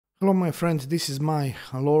Hello my friends, this is my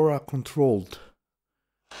LoRa controlled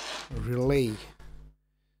relay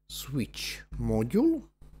switch module.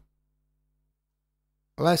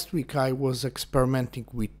 Last week I was experimenting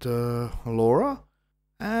with LoRa,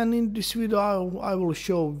 and in this video I will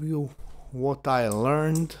show you what I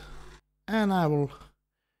learned, and I will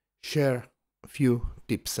share a few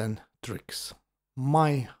tips and tricks.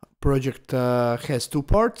 My project has two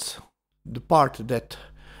parts. The part that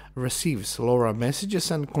receives LoRa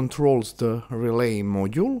messages and controls the relay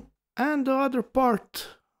module, and the other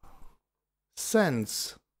part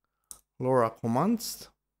sends LoRa commands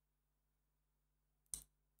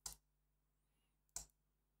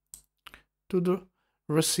to the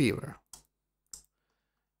receiver.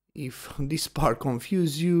 If this part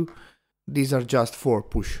confuses you, these are just 4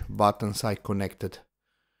 push buttons I connected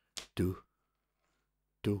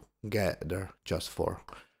together just for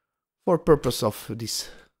purpose of this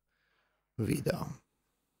video.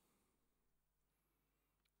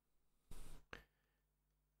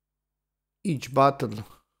 Each button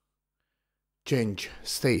change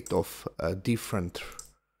state of a different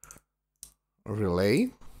relay.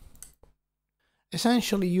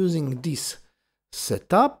 Essentially, using this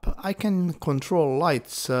setup, I can control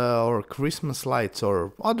lights or Christmas lights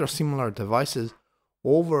or other similar devices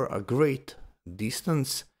over a great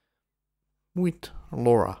distance with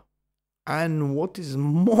LoRa. And what is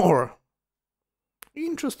more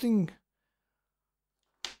interesting,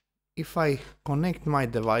 if I connect my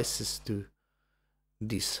devices to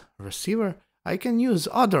this receiver, I can use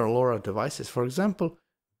other LoRa devices. For example,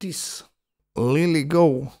 this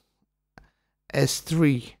LilyGo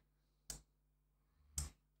S3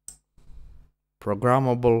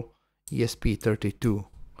 programmable ESP32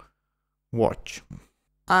 watch.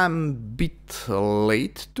 I'm a bit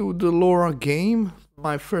late to the LoRa game.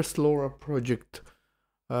 My first LoRa project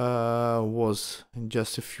was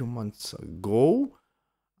just a few months ago,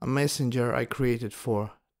 a messenger I created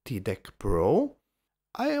for TDEC Pro.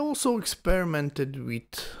 I also experimented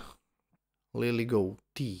with LilyGo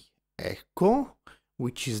T-Echo,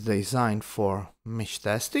 which is designed for mesh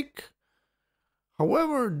testing.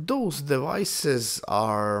 However, those devices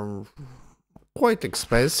are quite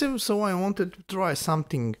expensive, so I wanted to try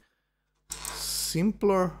something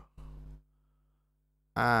simpler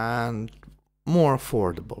and more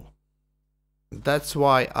affordable. That's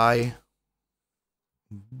why I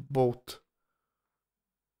bought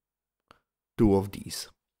 2 of these.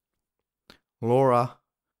 LoRa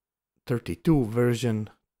 32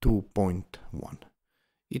 version 2.1.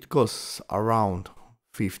 It costs around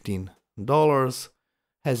 $15,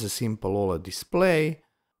 has a simple OLED display,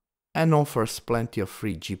 and offers plenty of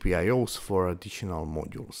free GPIOs for additional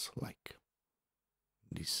modules like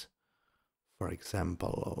this. For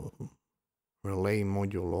example, relay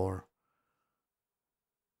module or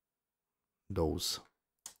those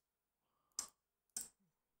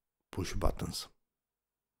push buttons.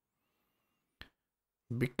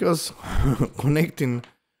 Because connecting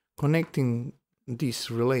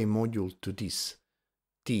this relay module to this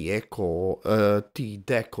T-Echo,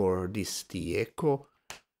 T-Deck or this T-Echo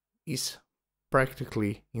is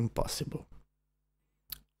practically impossible.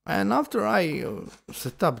 And after I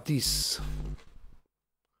set up this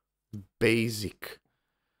basic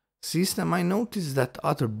system, I noticed that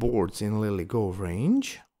other boards in LilyGo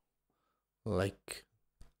range, like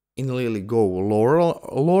in LilyGo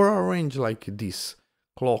LoRa range, like this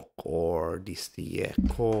clock or this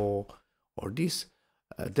T-Echo or this,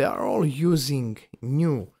 they are all using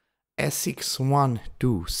new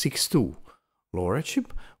SX1262 LoRa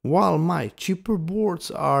chip, while my cheaper boards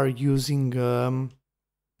are using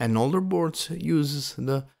and older boards uses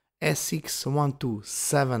the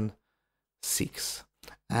SX1276,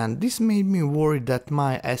 and this made me worried that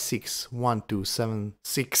my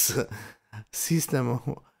SX1276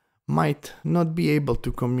 system might not be able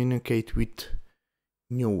to communicate with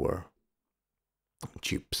newer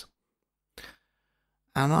chips.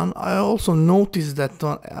 And I also noticed that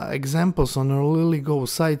examples on our LilyGo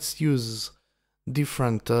sites use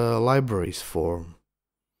different libraries for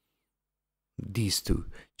these 2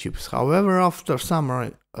 chips. However, after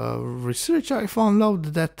some research, I found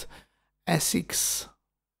out that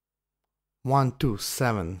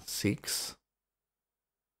SX1276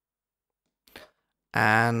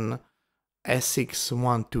 and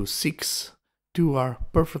SX1262 are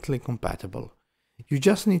perfectly compatible. You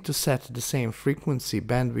just need to set the same frequency,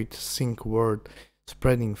 bandwidth, sync word,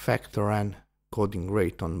 spreading factor and coding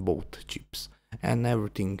rate on both chips, and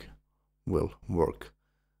everything will work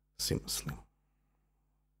seamlessly.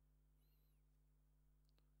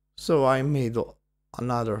 So I made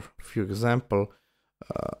another few examples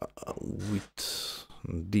with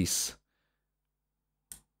this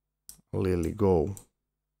LilyGo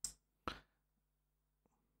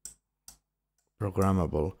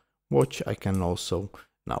programmable watch, I can also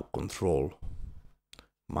now control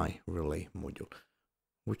my relay module,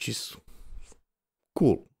 which is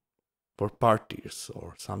cool for parties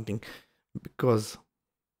or something, because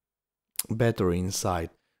battery inside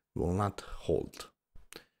will not hold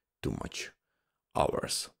too much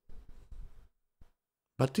hours.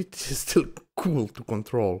 But it is still cool to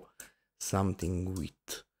control something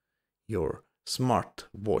with your smart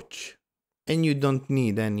watch, and you don't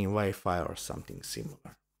need any Wi-Fi or something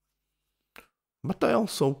similar. But I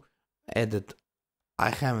also added, I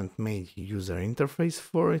haven't made user interface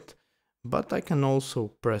for it, but I can also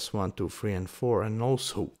press 1, 2, 3 and 4 and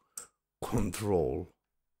also control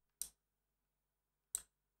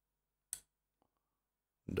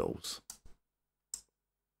those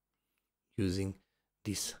using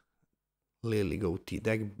this LilyGo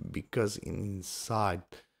T-Deck, because inside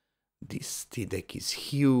this T-Deck is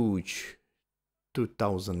huge,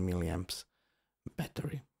 2000 milliamps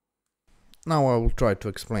battery. Now I will try to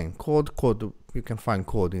explain code. You can find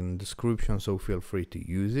code in the description, so feel free to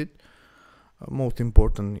use it. Most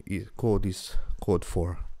important code is code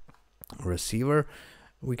for receiver.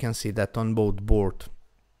 We can see that on both board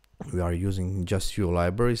we are using just few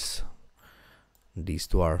libraries. These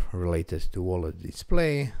two are related to wallet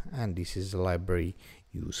display, and this is a library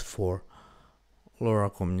used for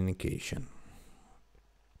LoRa communication.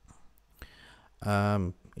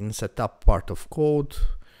 In setup part of code,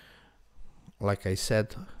 like I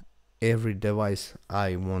said, every device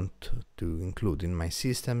I want to include in my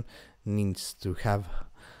system needs to have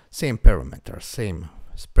same parameters, same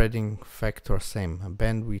spreading factor, same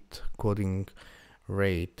bandwidth, coding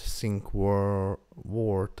rate, sync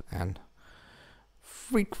word and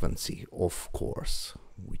frequency, of course,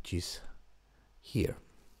 which is here.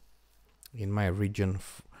 In my region,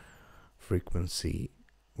 frequency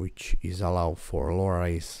which is allowed for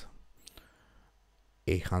LoRa is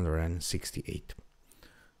 868.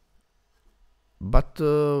 But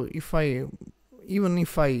even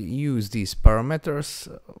if I use these parameters,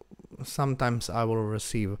 sometimes I will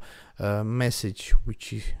receive a message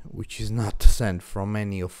which is not sent from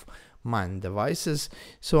any of my devices,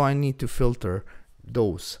 so I need to filter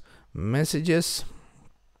those messages.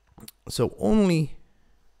 So only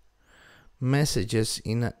messages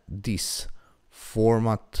in this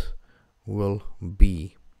format will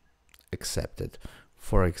be accepted.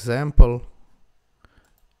 For example,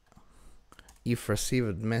 if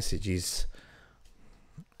received messages,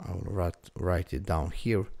 I'll write it down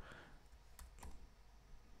here.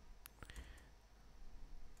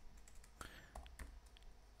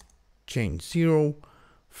 Change 0,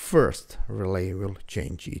 first relay will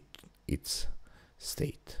change its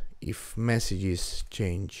state. If messages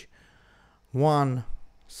change 1,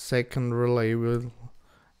 second relay will,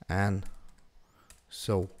 and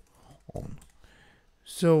so on.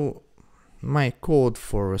 So my code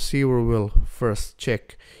for receiver will first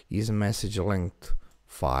check is message length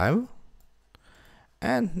 5,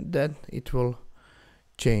 and then it will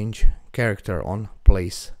change character on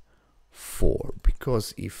place 4,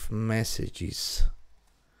 because if messages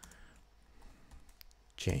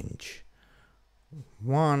change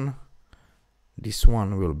 1, this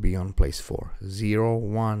one will be on place 4. 0,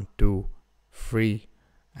 1, 2, 3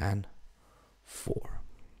 and 4.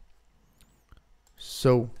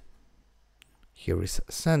 So here is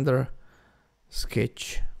sender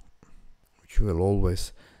sketch, which will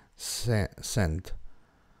always send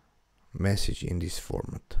message in this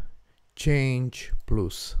format. Change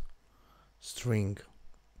plus string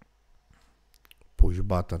push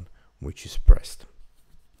button, which is pressed.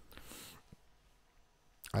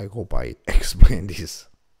 I hope I explained this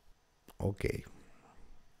okay.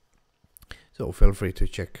 So feel free to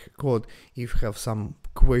check code. If you have some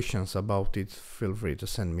questions about it, feel free to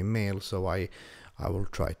send me mail, so I will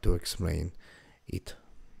try to explain it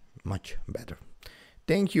much better.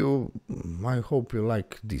 Thank you. I hope you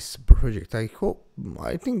like this project. I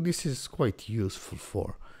think this is quite useful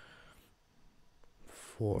for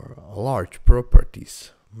large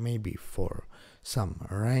properties, maybe for some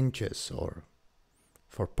ranches or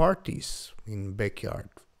for parties in backyard.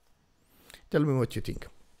 Tell me what you think.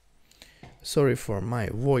 Sorry for my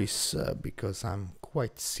voice, because I'm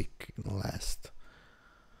quite sick in the last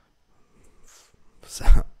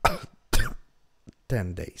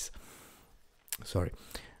 10 days. Sorry.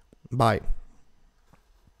 Bye.